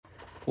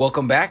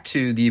Welcome back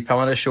to the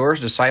Palmetto Shores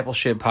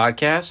Discipleship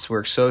Podcast.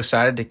 We're so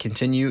excited to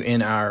continue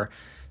in our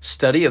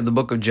study of the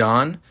book of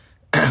John.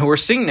 We're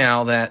seeing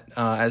now that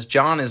as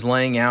John is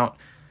laying out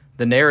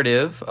the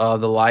narrative of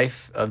the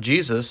life of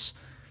Jesus,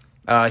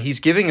 he's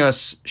giving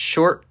us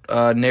short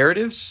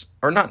narratives,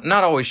 or not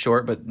always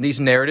short, but these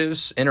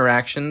narratives,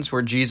 interactions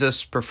where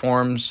Jesus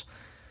performs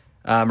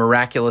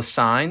miraculous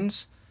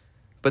signs,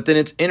 but then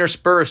it's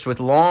interspersed with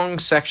long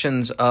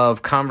sections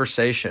of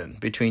conversation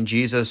between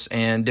Jesus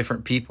and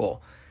different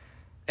people.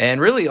 And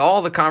really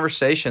all the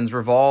conversations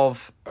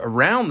revolve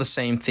around the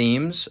same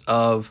themes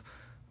of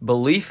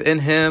belief in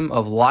him,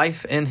 of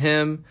life in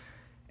him,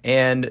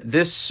 and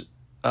this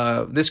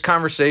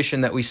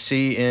conversation that we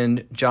see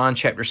in John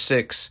chapter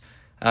 6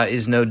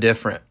 is no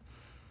different.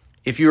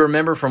 If you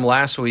remember from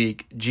last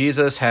week,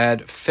 Jesus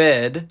had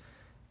fed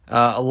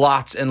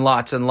lots and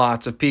lots and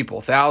lots of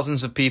people,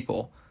 thousands of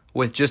people,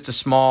 with just a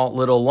small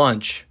little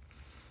lunch.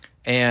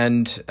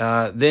 And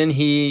then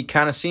he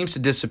kind of seems to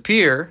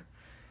disappear.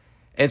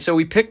 And so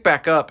we pick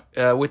back up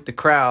with the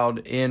crowd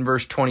in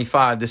verse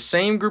 25. The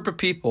same group of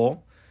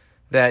people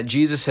that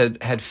Jesus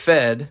had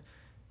fed,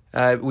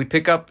 we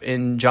pick up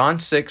in John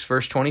 6,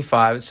 verse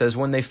 25. It says,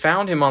 "When they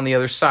found him on the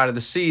other side of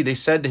the sea, they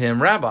said to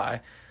him, 'Rabbi,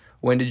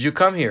 when did you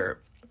come here?'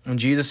 And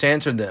Jesus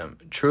answered them,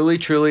 'Truly,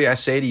 truly, I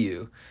say to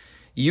you,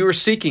 you are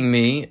seeking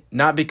me,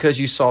 not because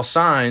you saw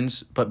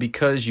signs, but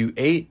because you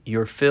ate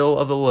your fill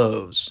of the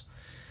loaves.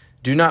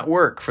 Do not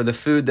work for the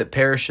food that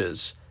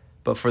perishes,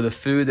 but for the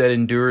food that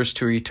endures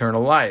to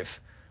eternal life,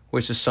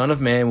 which the Son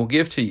of Man will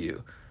give to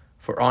you.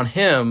 For on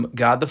him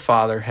God the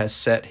Father has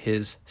set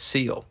his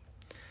seal.'"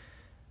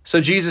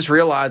 So Jesus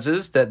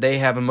realizes that they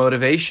have a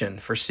motivation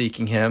for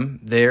seeking him.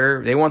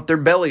 They want their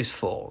bellies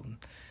full.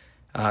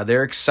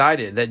 They're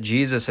excited that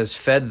Jesus has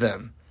fed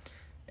them,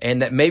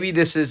 and that maybe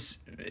this is,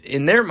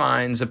 in their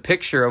minds, a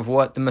picture of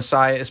what the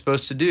Messiah is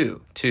supposed to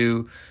do,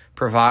 to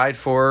provide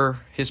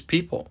for his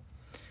people.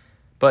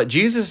 But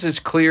Jesus is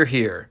clear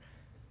here.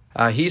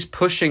 He's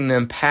pushing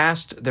them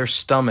past their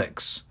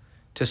stomachs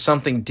to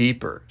something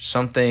deeper,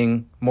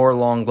 something more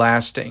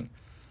long-lasting.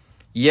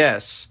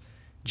 Yes,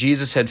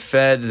 Jesus had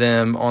fed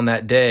them on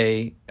that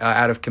day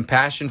out of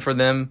compassion for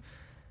them,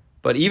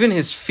 but even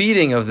his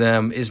feeding of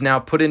them is now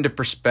put into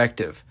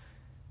perspective,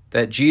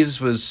 that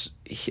Jesus was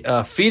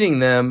feeding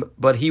them,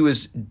 but he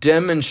was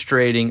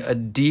demonstrating a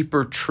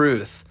deeper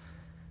truth,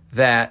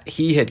 that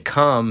he had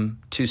come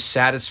to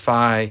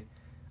satisfy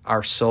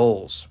our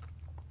souls.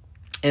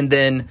 And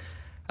then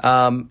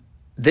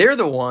they're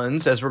the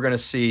ones, as we're going to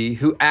see,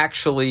 who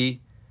actually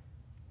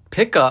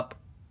pick up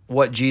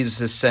what Jesus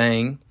is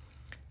saying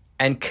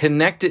and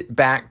connect it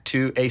back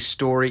to a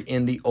story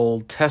in the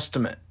Old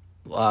Testament.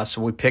 So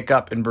we pick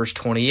up in verse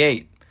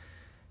 28. It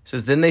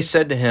says, "Then they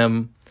said to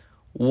him,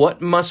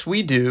 'What must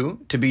we do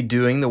to be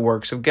doing the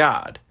works of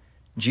God?'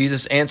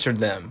 Jesus answered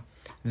them,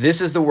 'This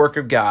is the work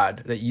of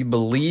God, that you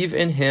believe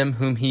in him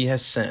whom he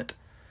has sent.'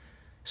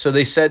 So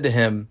they said to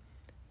him,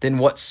 'Then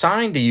what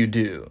sign do you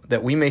do,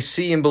 that we may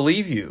see and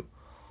believe you?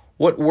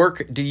 What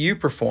work do you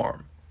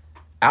perform?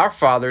 Our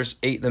fathers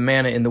ate the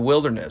manna in the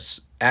wilderness.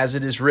 As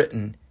it is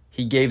written,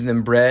 he gave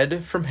them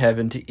bread from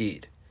heaven to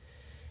eat.'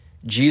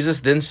 Jesus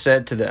then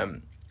said to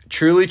them,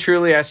 'Truly,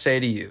 truly, I say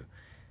to you,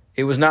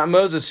 it was not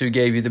Moses who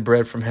gave you the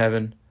bread from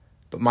heaven,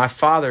 but my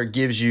Father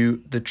gives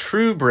you the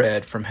true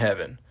bread from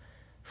heaven.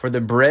 For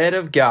the bread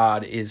of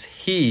God is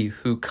he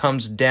who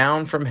comes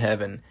down from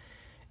heaven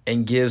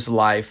and gives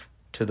life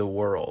to the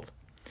world.'"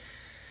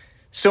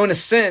 So in a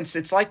sense,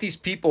 it's like these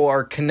people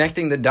are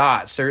connecting the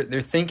dots. They're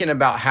thinking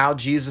about how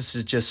Jesus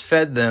has just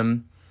fed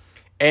them,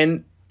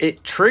 and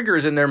it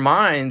triggers in their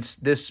minds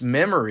this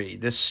memory,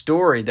 this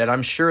story that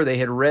I'm sure they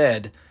had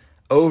read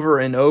over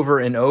and over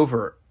and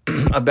over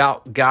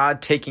about God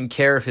taking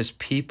care of his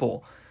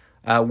people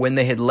when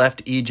they had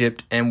left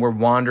Egypt and were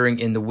wandering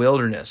in the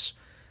wilderness.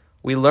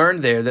 We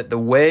learned there that the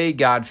way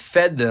God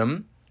fed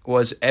them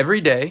was every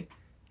day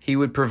he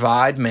would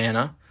provide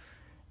manna.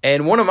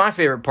 And one of my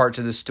favorite parts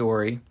of the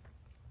story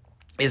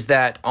is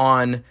that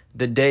on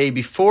the day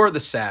before the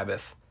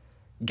Sabbath,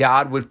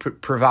 God would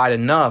provide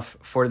enough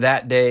for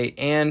that day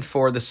and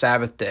for the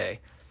Sabbath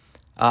day.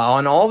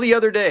 On all the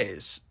other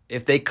days,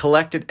 if they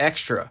collected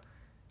extra,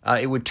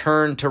 it would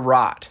turn to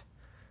rot.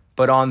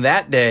 But on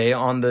that day,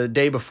 on the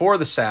day before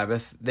the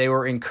Sabbath, they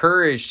were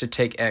encouraged to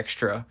take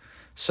extra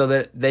so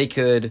that they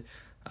could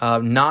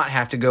not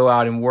have to go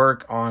out and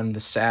work on the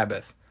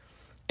Sabbath.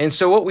 And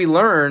so what we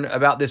learn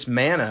about this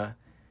manna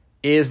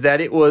is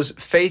that it was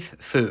faith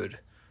food.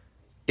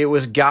 It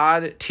was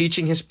God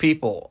teaching his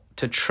people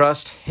to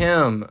trust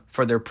him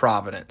for their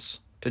providence,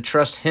 to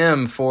trust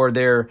him for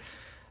their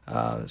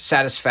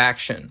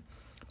satisfaction,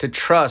 to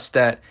trust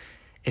that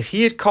if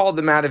he had called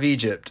them out of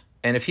Egypt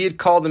and if he had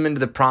called them into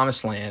the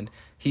promised land,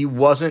 he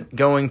wasn't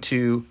going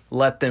to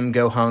let them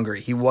go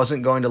hungry. He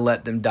wasn't going to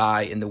let them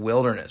die in the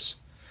wilderness.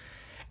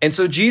 And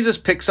so Jesus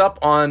picks up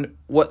on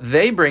what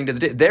they bring to the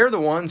day. They're the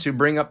ones who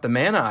bring up the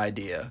manna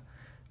idea,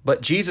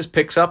 but Jesus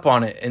picks up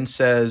on it and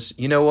says,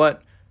 you know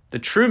what? The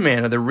true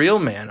manna, the real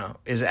manna,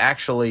 is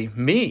actually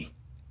me.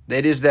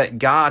 It is that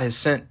God has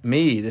sent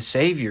me, the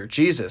Savior,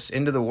 Jesus,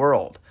 into the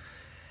world.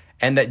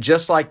 And that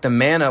just like the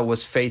manna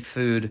was faith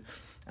food,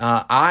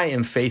 I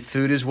am faith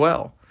food as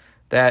well.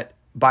 That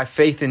by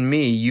faith in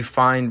me, you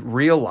find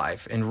real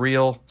life and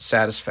real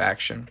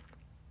satisfaction.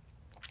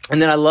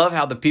 And then I love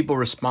how the people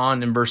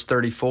respond in verse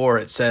 34.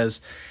 It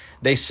says,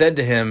 they said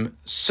to him,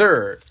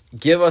 "Sir,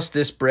 give us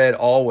this bread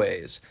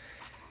always."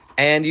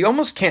 And you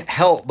almost can't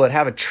help but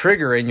have a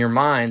trigger in your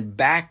mind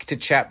back to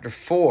chapter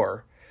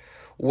 4,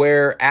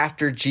 where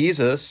after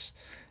Jesus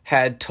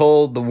had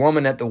told the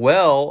woman at the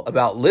well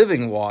about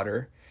living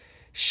water,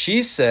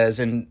 she says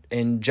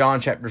in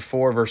John chapter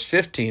 4, verse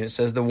 15, it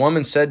says, the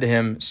woman said to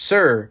him,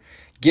 "Sir,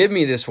 give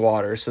me this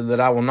water so that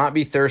I will not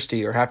be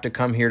thirsty or have to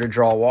come here to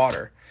draw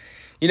water."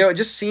 You know, it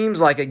just seems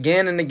like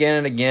again and again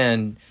and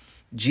again,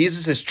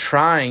 Jesus is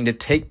trying to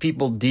take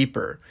people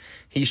deeper.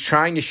 He's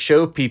trying to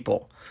show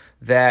people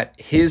that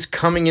his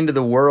coming into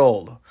the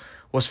world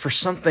was for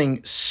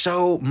something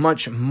so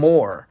much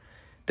more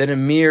than a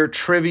mere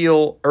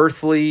trivial,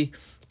 earthly,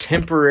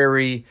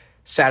 temporary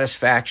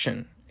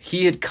satisfaction.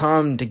 He had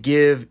come to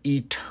give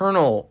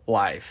eternal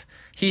life.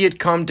 He had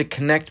come to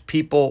connect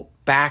people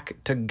back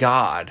to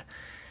God.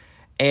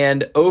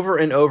 And over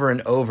and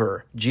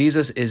over,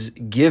 Jesus is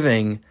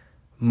giving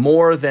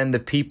more than the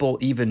people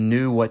even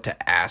knew what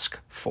to ask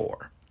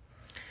for.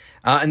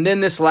 And then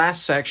this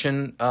last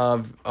section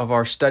of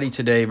our study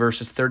today,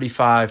 verses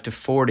 35 to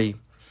 40,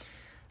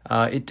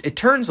 it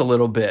turns a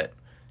little bit.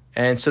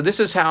 And so this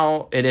is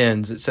how it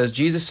ends. It says,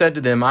 Jesus said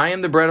to them, "I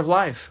am the bread of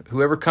life.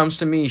 Whoever comes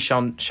to me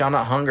shall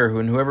not hunger,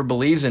 and whoever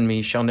believes in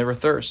me shall never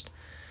thirst.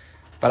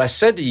 But I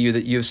said to you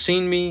that you have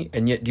seen me,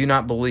 and yet do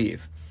not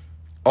believe.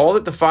 All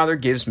that the Father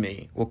gives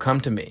me will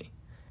come to me,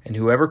 and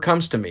whoever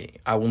comes to me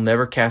I will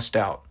never cast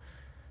out.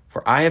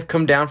 For I have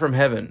come down from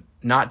heaven,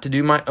 not to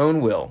do my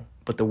own will,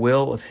 but the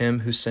will of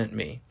him who sent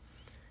me.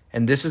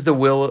 And this is the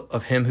will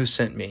of him who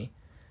sent me,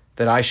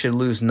 that I should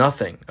lose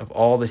nothing of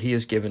all that he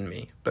has given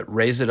me, but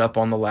raise it up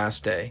on the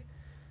last day.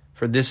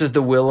 For this is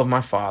the will of my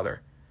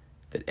Father,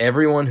 that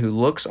everyone who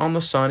looks on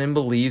the Son and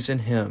believes in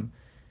him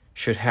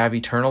should have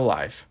eternal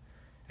life,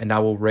 and I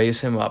will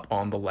raise him up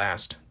on the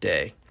last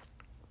day."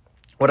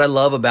 What I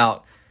love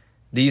about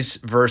these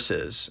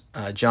verses,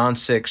 John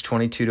 6,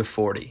 22 to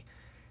 40,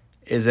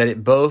 is that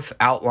it both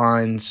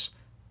outlines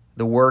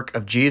the work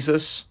of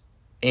Jesus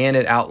and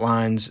it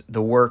outlines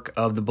the work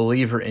of the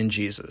believer in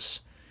Jesus.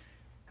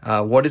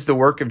 What is the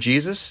work of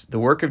Jesus? The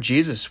work of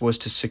Jesus was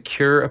to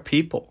secure a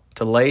people,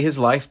 to lay his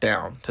life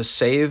down, to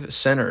save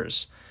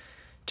sinners,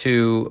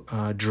 to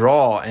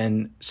draw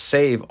and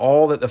save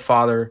all that the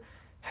Father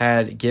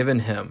had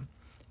given him.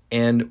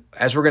 And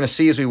as we're going to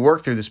see as we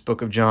work through this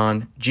book of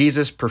John,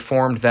 Jesus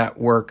performed that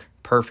work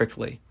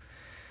perfectly.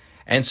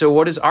 And so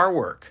what is our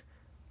work?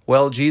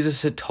 Well,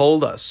 Jesus had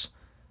told us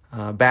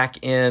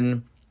back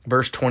in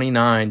verse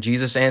 29,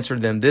 Jesus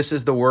answered them, "This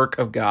is the work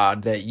of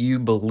God, that you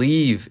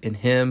believe in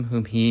him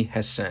whom he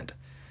has sent."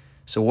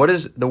 So what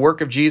is the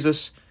work of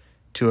Jesus?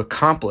 To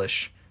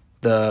accomplish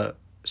the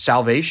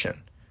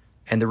salvation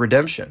and the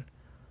redemption.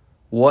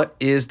 What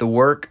is the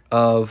work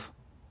of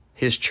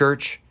his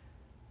church?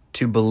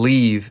 To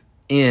believe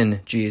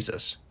in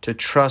Jesus, to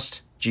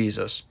trust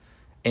Jesus,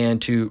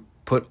 and to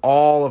put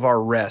all of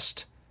our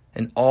rest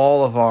and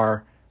all of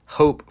our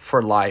hope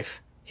for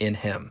life in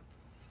him.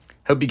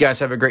 Hope you guys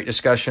have a great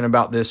discussion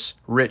about this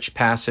rich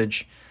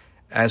passage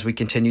as we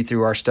continue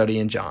through our study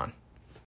in John.